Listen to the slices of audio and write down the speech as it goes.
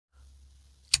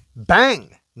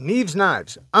Bang! Neeves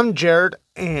Knives. I'm Jared,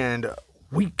 and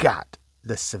we got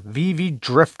the Civivi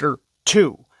Drifter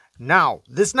 2. Now,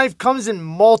 this knife comes in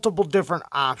multiple different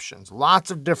options. Lots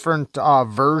of different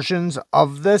versions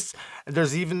of this.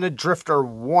 There's even the Drifter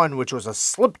 1, which was a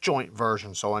slip joint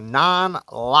version, so a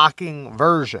non-locking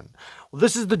version. Well,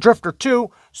 this is the Drifter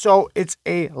 2, so it's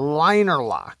a liner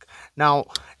lock. Now,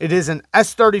 it is an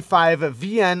S35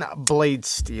 VN blade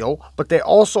steel, but they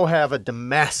also have a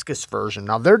Damascus version.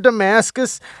 Now, their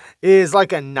Damascus is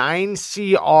like a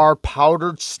 9CR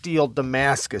powdered steel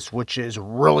Damascus, which is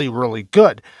really, really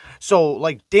good. So,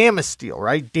 like Damas steel,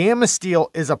 right? Damas steel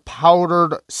is a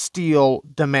powdered steel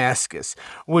Damascus,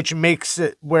 which makes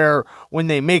it where when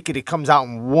they make it, it comes out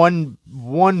in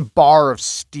one bar of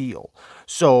steel.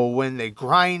 So when they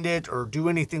grind it or do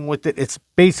anything with it, it's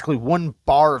basically one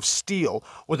bar of steel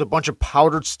with a bunch of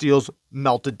powdered steels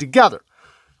melted together.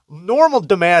 Normal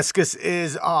Damascus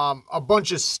is a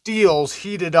bunch of steels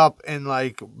heated up and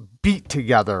like beat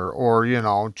together, or,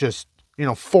 just,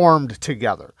 formed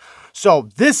together. So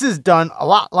this is done a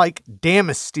lot like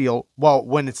Damas steel. Well,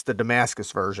 when it's the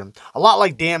Damascus version, a lot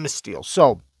like Damas steel.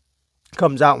 So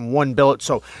comes out in one billet.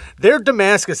 So their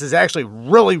Damascus is actually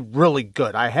really, really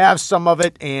good. I have some of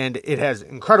it, and it has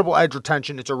incredible edge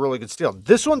retention. It's a really good steel.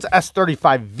 This one's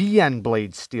S35 VN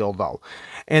blade steel, though.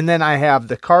 And then I have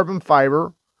the carbon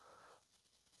fiber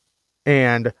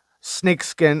and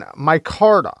snakeskin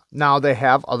micarta. Now, they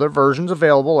have other versions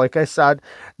available, like I said.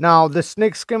 Now, the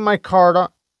snakeskin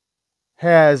micarta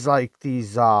has like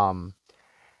these, I'm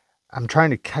trying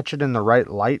to catch it in the right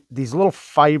light. These little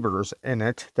fibers in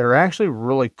it, they're actually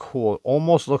really cool. It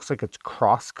almost looks like it's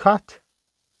cross-cut.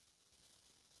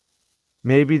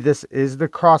 Maybe this is the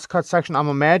cross-cut section. I'm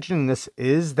imagining this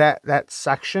is that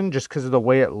section just because of the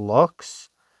way it looks.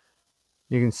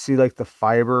 You can see like the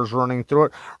fibers running through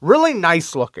it. Really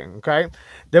nice looking, okay?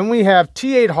 Then we have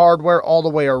T8 hardware all the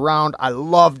way around. I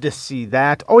love to see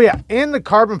that. Oh yeah, and the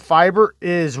carbon fiber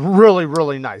is really,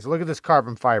 really nice. Look at this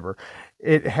carbon fiber.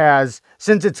 It has,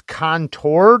 since it's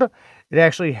contoured, it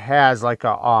actually has like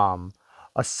a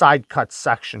side cut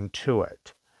section to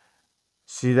it.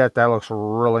 See that? That looks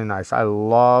really nice. I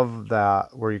love that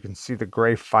where you can see the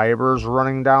gray fibers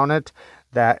running down it.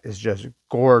 That is just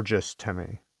gorgeous to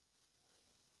me.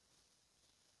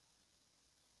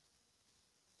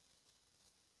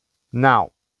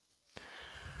 Now,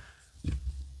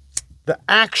 the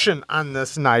action on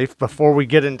this knife, before we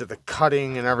get into the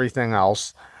cutting and everything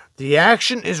else, the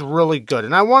action is really good.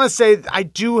 And I want to say I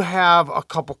do have a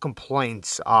couple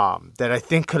complaints that I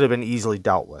think could have been easily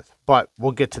dealt with, but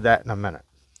we'll get to that in a minute.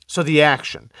 So the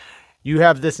action, you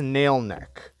have this nail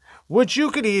neck, which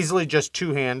you could easily just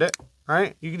two-hand it,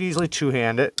 right? You could easily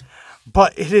two-hand it,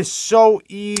 but it is so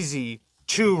easy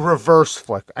to reverse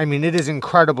flick. I mean, it is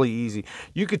incredibly easy.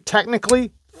 You could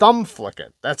technically thumb flick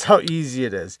it. That's how easy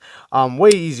it is.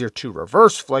 Way easier to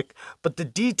reverse flick, but the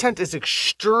detent is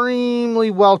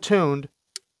extremely well tuned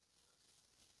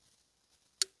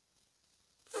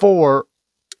for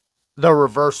the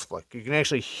reverse flick. You can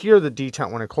actually hear the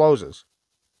detent when it closes.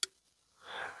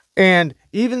 And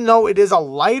even though it is a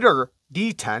lighter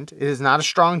detent, it is not a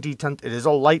strong detent, it is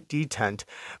a light detent,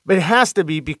 but it has to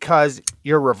be because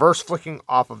you're reverse flicking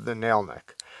off of the nail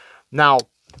neck. Now,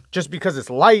 just because it's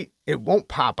light, it won't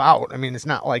pop out. I mean, it's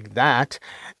not like that.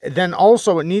 Then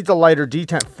also, it needs a lighter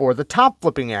detent for the top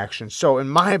flipping action. So in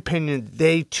my opinion,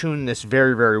 they tune this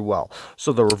very, very well.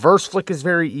 So the reverse flick is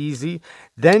very easy.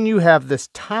 Then you have this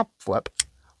top flip,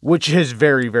 which is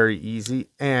very, very easy.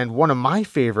 And one of my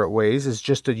favorite ways is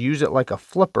just to use it like a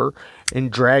flipper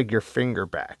and drag your finger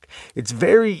back. It's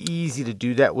very easy to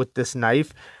do that with this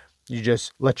knife. You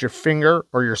just let your finger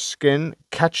or your skin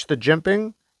catch the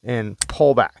jimping and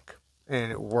pull back.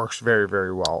 And it works very,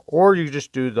 very well. Or you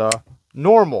just do the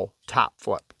normal top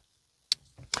flip.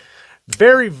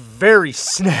 Very, very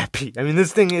snappy. I mean,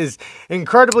 this thing is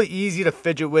incredibly easy to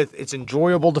fidget with. It's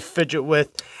enjoyable to fidget with.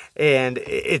 And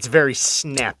it's very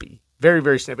snappy. Very,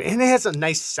 very snappy. And it has a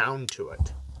nice sound to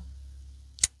it.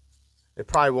 It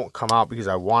probably won't come out because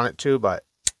I want it to, but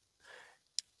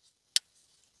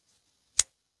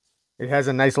it has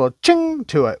a nice little ching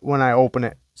to it when I open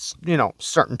it,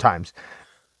 certain times.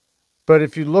 But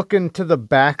if you look into the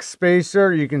back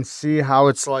spacer, you can see how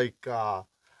it's like,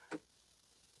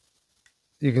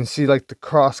 you can see like the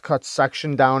cross-cut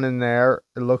section down in there.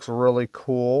 It looks really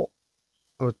cool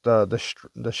with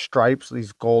the stripes,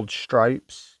 these gold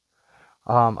stripes.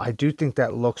 I do think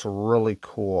that looks really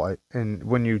cool. And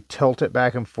when you tilt it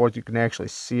back and forth, you can actually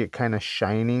see it kind of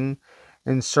shining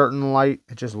in certain light.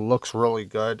 It just looks really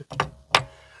good.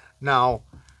 Now,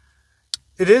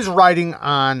 it is riding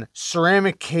on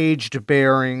ceramic caged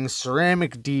bearings,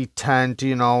 ceramic detent,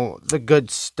 you know, the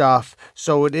good stuff.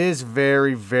 So it is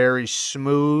very, very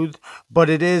smooth,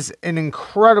 but it is an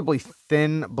incredibly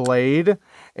thin blade,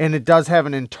 and it does have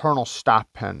an internal stop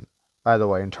pin. By the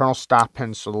way, internal stop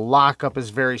pin, so the lockup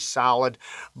is very solid.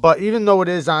 But even though it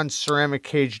is on ceramic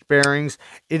caged bearings,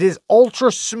 it is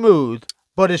ultra smooth,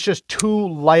 but it's just too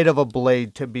light of a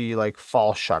blade to be like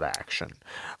fall shut action.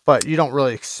 But you don't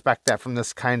really expect that from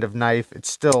this kind of knife. It's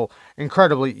still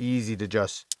incredibly easy to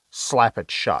just slap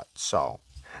it shut. So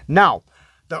now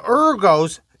the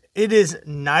ergos, it is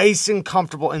nice and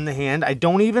comfortable in the hand. I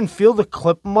don't even feel the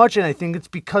clip much, and I think it's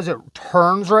because it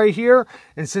turns right here.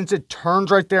 And since it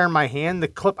turns right there in my hand, the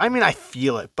clip, I mean, I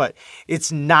feel it, but it's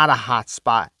not a hot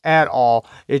spot at all.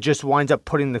 It just winds up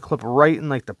putting the clip right in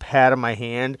like the pad of my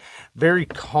hand very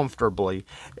comfortably.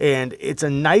 And it's a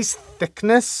nice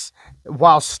thickness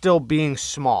while still being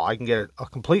small. I can get a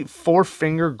complete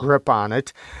 4-finger grip on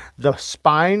it. The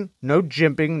spine, no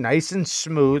jimping, nice and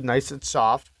smooth, nice and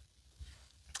soft.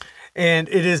 And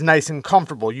it is nice and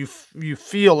comfortable. You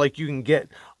feel like you can get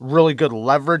really good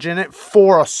leverage in it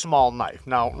for a small knife.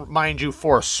 Now, mind you,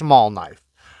 for a small knife.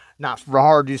 Not for a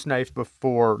hard use knife, but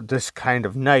for this kind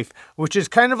of knife, which is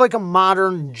kind of like a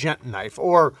modern gent knife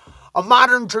or a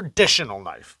modern traditional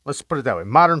knife. Let's put it that way,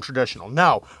 modern traditional.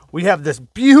 Now, we have this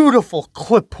beautiful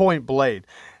clip point blade.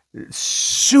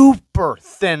 Super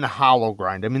thin hollow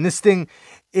grind. I mean, this thing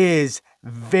is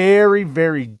very,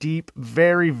 very deep,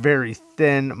 very, very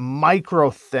thin, micro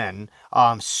thin,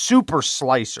 super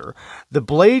slicer. The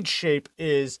blade shape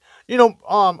is, you know,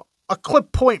 a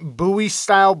clip point buoy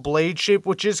style blade shape,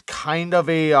 which is kind of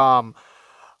a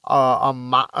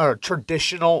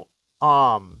traditional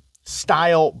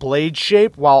style blade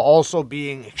shape, while also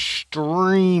being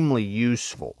extremely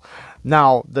useful.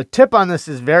 Now, the tip on this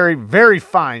is very, very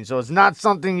fine, so it's not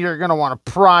something you're going to want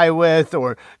to pry with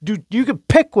or do. You can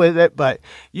pick with it, but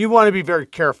you want to be very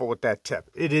careful with that tip.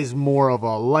 It is more of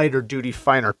a lighter duty,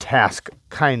 finer task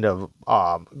kind of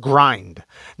grind.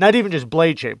 Not even just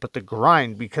blade shape, but the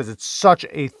grind, because it's such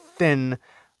a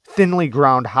thinly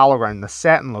ground hollow grind. The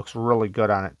satin looks really good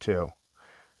on it too.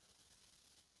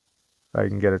 If I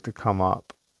can get it to come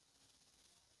up.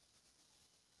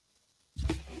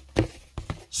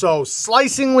 So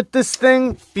slicing with this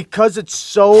thing, because it's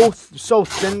so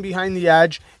thin behind the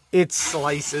edge, it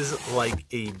slices like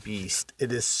a beast.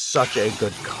 It is such a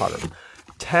good cutter.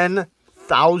 10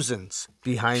 thousandths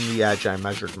behind the edge, I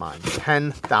measured mine.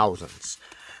 10 thousandths.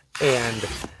 And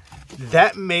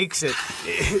that makes it,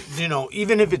 you know,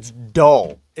 even if it's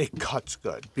dull, it cuts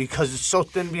good because it's so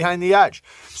thin behind the edge.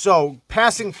 So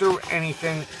passing through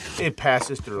anything, it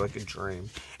passes through like a dream.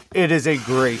 It is a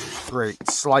great, great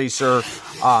slicer.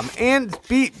 And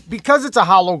because it's a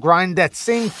hollow grind, that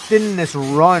same thinness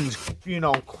runs, you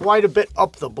know, quite a bit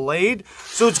up the blade.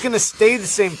 So it's going to stay the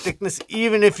same thickness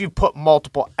even if you put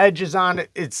multiple edges on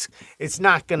it. It's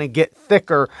not going to get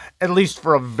thicker, at least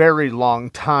for a very long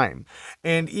time.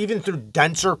 And even through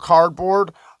denser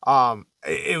cardboard,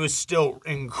 it was still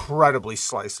incredibly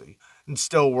slicey and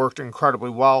still worked incredibly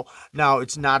well. Now,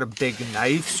 it's not a big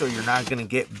knife, so you're not going to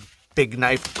get big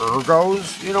knife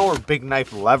ergos, you know, or big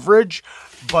knife leverage,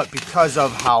 but because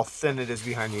of how thin it is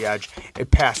behind the edge,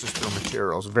 it passes through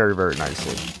materials very, very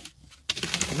nicely.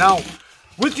 Now,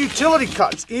 with utility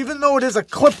cuts, even though it is a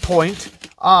clip point,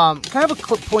 kind of a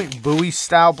clip point buoy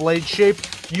style blade shape,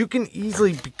 you can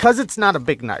easily, because it's not a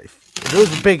big knife, if it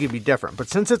was big, it'd be different. But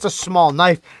since it's a small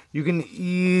knife, you can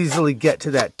easily get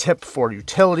to that tip for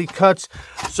utility cuts.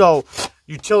 So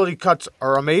utility cuts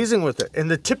are amazing with it. And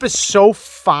the tip is so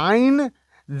fine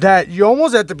that you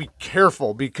almost have to be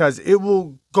careful because it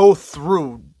will go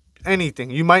through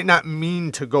anything. You might not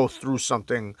mean to go through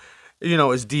something, you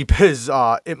know, as deep as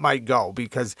it might go,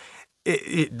 because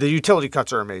the utility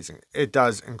cuts are amazing. It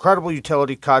does incredible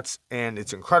utility cuts, and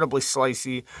it's incredibly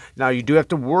slicey. Now, you do have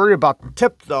to worry about the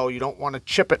tip, though. You don't want to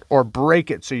chip it or break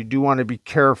it, so you do want to be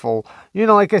careful. You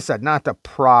know, like I said, not to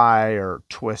pry or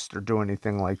twist or do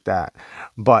anything like that.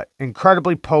 But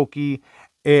incredibly pokey,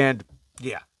 and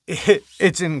yeah,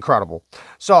 it's incredible.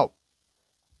 So,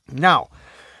 now,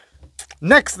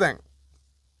 next thing.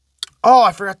 Oh,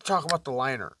 I forgot to talk about the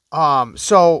liner.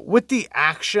 So with the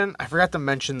action, I forgot to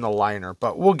mention the liner,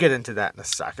 but we'll get into that in a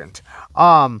second.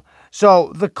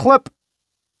 So the clip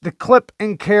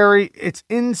and carry, it's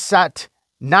inset,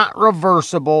 not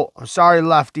reversible. I'm sorry,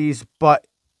 lefties, but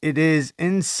it is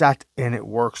inset and it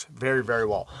works very, very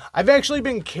well. I've actually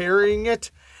been carrying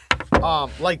it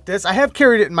like this. I have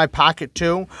carried it in my pocket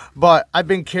too, but I've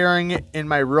been carrying it in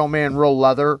my Real Man Real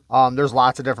Leather. There's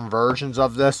lots of different versions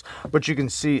of this, but you can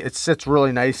see it sits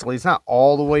really nicely. It's not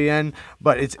all the way in,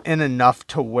 but it's in enough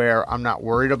to where I'm not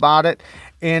worried about it.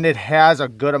 And it has a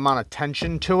good amount of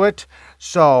tension to it.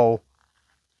 So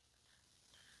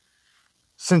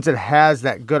since it has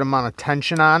that good amount of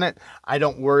tension on it, I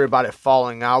don't worry about it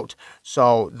falling out.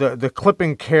 So the clip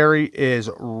and carry is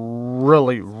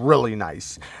really, really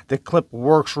nice. The clip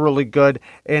works really good,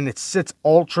 and it sits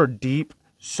ultra deep.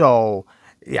 So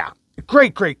yeah,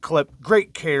 great clip,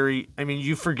 great carry. I mean,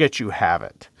 you forget you have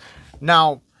it.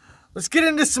 Now, let's get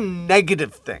into some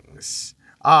negative things,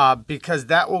 because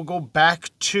that will go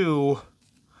back to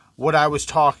what I was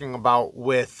talking about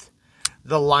with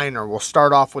the liner. We'll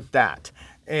start off with that.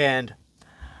 And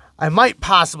I might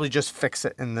possibly just fix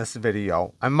it in this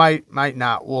video. I might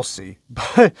not. We'll see.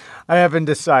 But I haven't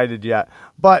decided yet.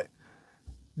 But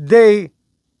they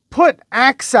put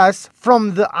access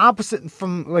from the opposite,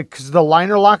 from like, because the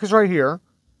liner lock is right here.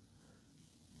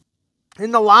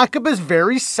 And the lockup is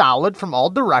very solid from all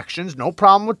directions. No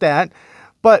problem with that.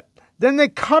 But then they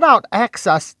cut out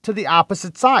access to the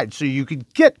opposite side so you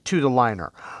could get to the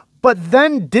liner. But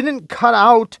then didn't cut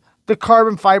out the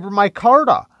carbon fiber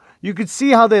micarta. You could see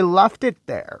how they left it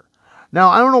there. Now,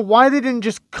 I don't know why they didn't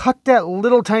just cut that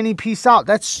little tiny piece out.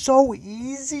 That's so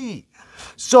easy.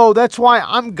 So that's why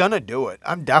I'm going to do it.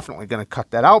 I'm definitely going to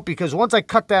cut that out, because once I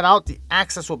cut that out, the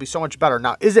access will be so much better.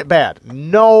 Now, is it bad?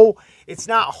 No, it's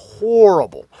not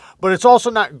horrible, but it's also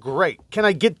not great. Can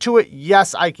I get to it?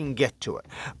 Yes, I can get to it,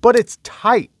 but it's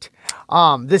tight.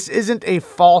 This isn't a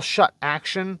fall shut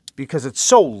action because it's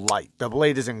so light. The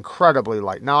blade is incredibly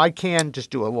light. Now, I can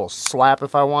just do a little slap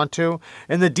if I want to,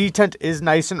 and the detent is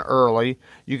nice and early.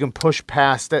 You can push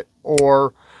past it,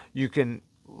 or you can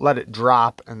let it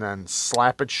drop and then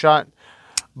slap it shut.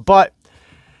 But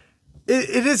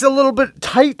it is a little bit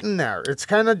tight in there. It's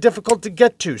kind of difficult to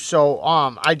get to. So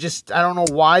I don't know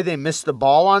why they missed the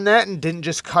ball on that and didn't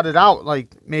just cut it out.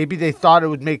 Like, maybe they thought it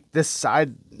would make this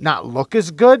side not look as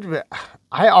good. But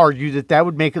I argue that that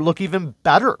would make it look even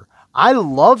better. I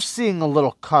love seeing a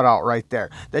little cutout right there.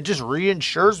 That just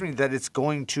reassures me that it's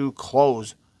going to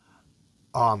close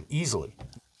easily.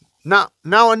 Now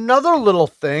another little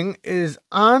thing is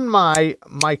on my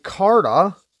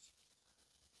micarta,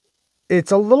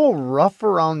 it's a little rough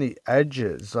around the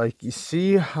edges. Like, you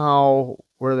see how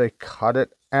where they cut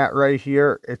it at right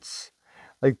here? It's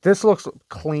like, this looks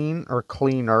clean or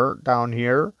cleaner down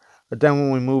here, but then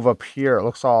when we move up here, it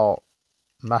looks all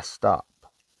messed up.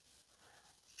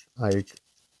 Like,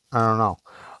 I don't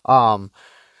know.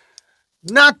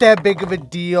 Not that big of a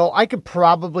deal. I could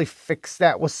probably fix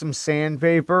that with some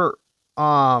sandpaper.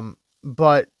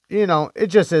 But, you know, it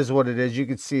just is what it is. You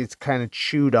can see it's kind of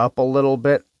chewed up a little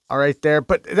bit right there.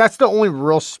 But that's the only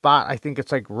real spot I think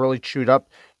it's like really chewed up.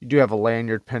 You do have a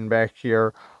lanyard pin back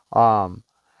here.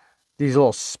 These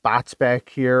little spots back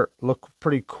here look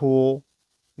pretty cool.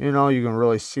 You know, you can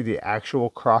really see the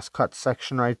actual cross-cut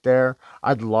section right there.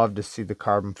 I'd love to see the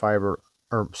carbon fiber,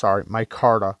 or sorry,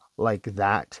 micarta like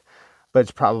that. But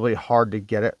it's probably hard to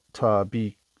get it to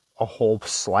be a whole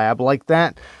slab like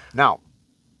that. Now,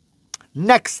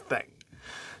 next thing.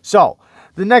 So,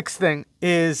 the next thing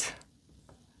is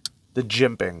the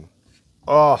jimping.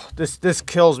 Oh, this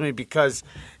kills me, because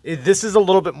this is a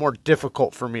little bit more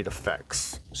difficult for me to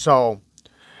fix. So,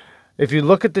 if you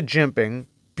look at the jimping,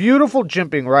 beautiful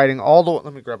jimping riding all the way.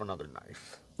 Let me grab another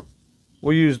knife.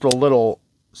 We'll use the little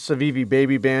Civivi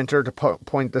baby banter to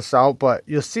point this out, but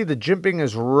you'll see the jimping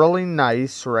is really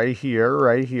nice right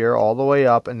here, all the way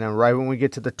up, and then right when we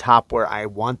get to the top where I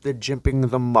want the jimping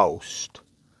the most,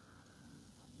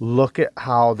 look at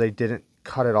how they didn't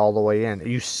cut it all the way in.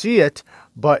 You see it,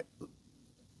 but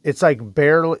it's like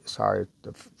barely, sorry,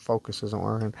 the focus isn't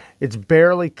working. It's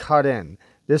barely cut in.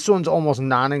 This one's almost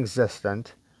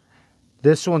non-existent.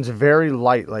 This one's very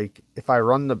light. Like, if I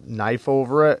run the knife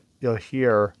over it, you'll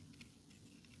hear,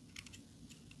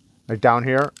 like down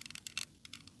here,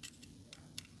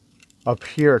 up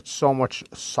here, it's so much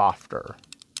softer.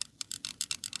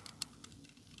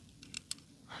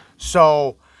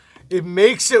 So it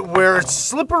makes it where it's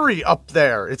slippery up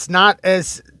there. It's not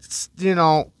as, you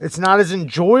know, it's not as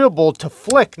enjoyable to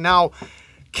flick. Now,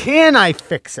 can I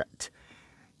fix it?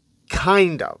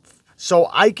 Kind of. So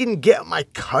I can get my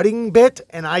cutting bit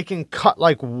and I can cut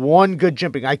like one good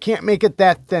jimping. I can't make it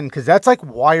that thin because that's like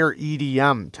wire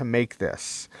EDM to make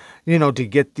this, you know, to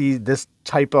get this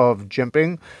type of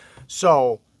jimping.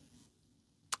 So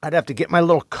I'd have to get my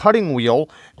little cutting wheel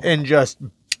and just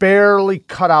barely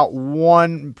cut out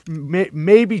one,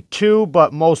 maybe two,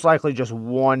 but most likely just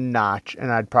one notch.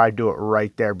 And I'd probably do it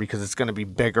right there because it's going to be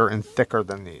bigger and thicker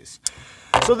than these.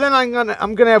 So then I'm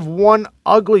gonna have one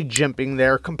ugly jimping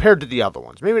there compared to the other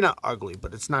ones. Maybe not ugly,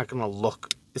 but it's not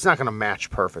gonna match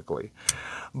perfectly.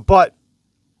 But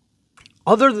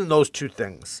other than those two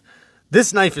things,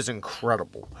 this knife is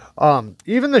incredible.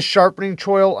 Even the sharpening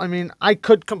choil, I mean, I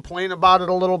could complain about it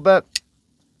a little bit,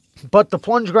 but the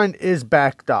plunge grind is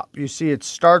backed up. You see it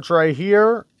starts right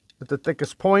here at the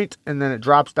thickest point, and then it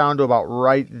drops down to about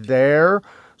right there.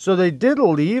 So they did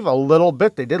leave a little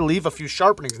bit. They did leave a few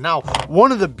sharpenings. Now,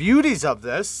 one of the beauties of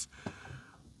this,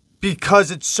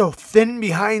 because it's so thin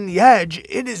behind the edge,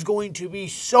 it is going to be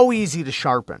so easy to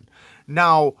sharpen.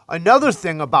 Now, another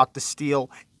thing about the steel,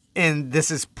 and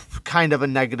this is kind of a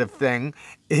negative thing,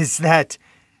 is that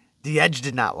the edge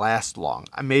did not last long.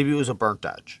 Maybe it was a burnt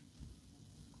edge.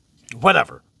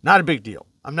 Whatever. Not a big deal.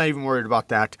 I'm not even worried about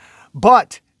that.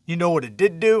 But you know what it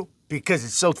did do? Because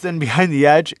it's so thin behind the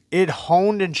edge, it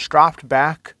honed and stropped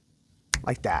back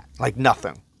like that, like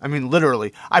nothing. I mean,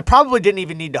 literally, I probably didn't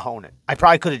even need to hone it. I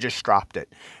probably could have just stropped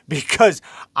it because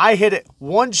I hit it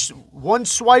one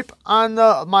swipe on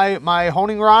my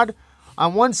honing rod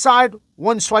on one side,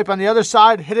 one swipe on the other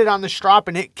side, hit it on the strop,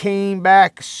 and it came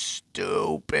back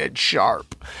stupid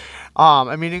sharp.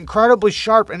 I mean, incredibly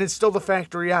sharp, and it's still the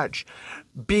factory edge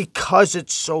because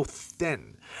it's so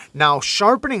thin. Now,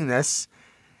 sharpening this,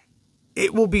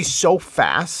 it will be so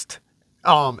fast,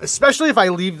 especially if I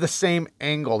leave the same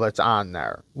angle that's on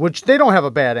there, which they don't have a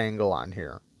bad angle on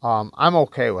here. I'm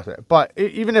okay with it. But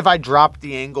even if I drop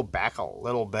the angle back a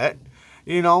little bit,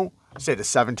 you know, say to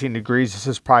 17 degrees, this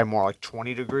is probably more like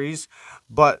 20 degrees.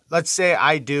 But let's say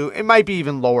I do, it might be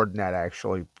even lower than that,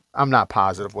 actually. I'm not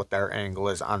positive what their angle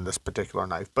is on this particular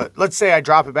knife. But let's say I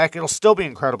drop it back, it'll still be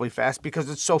incredibly fast because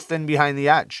it's so thin behind the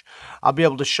edge. I'll be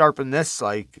able to sharpen this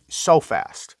like so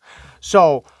fast.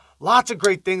 So lots of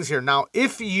great things here. Now,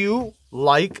 if you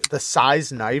like the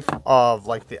size knife of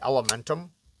like the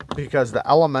Elementum, because the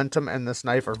Elementum and this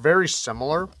knife are very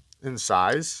similar in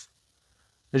size,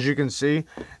 as you can see,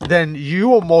 then you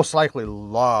will most likely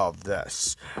love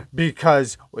this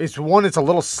because it's a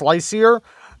little slicier.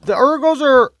 The Ergos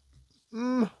are,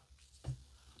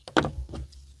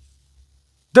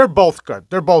 they're both good.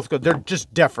 They're both good. They're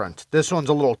just different. This one's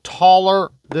a little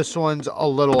taller. This one's a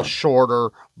little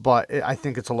shorter, but I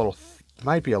think it's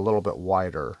might be a little bit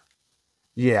wider.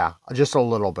 Yeah, just a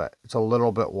little bit. It's a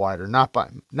little bit wider. Not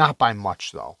by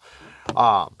much though.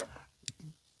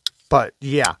 But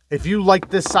yeah, if you like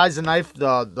this size of knife,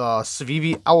 the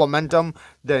Civivi Elementum,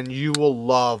 then you will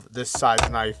love this size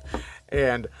knife.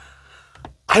 And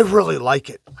I really like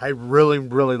it. I really,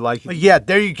 really like it. But yeah,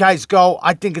 there you guys go.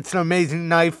 I think it's an amazing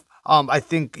knife. I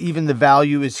think even the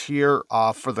value is here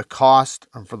for the cost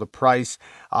and for the price.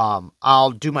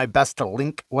 I'll do my best to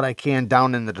link what I can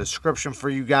down in the description for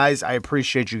you guys. I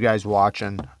appreciate you guys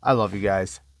watching. I love you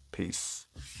guys. Peace.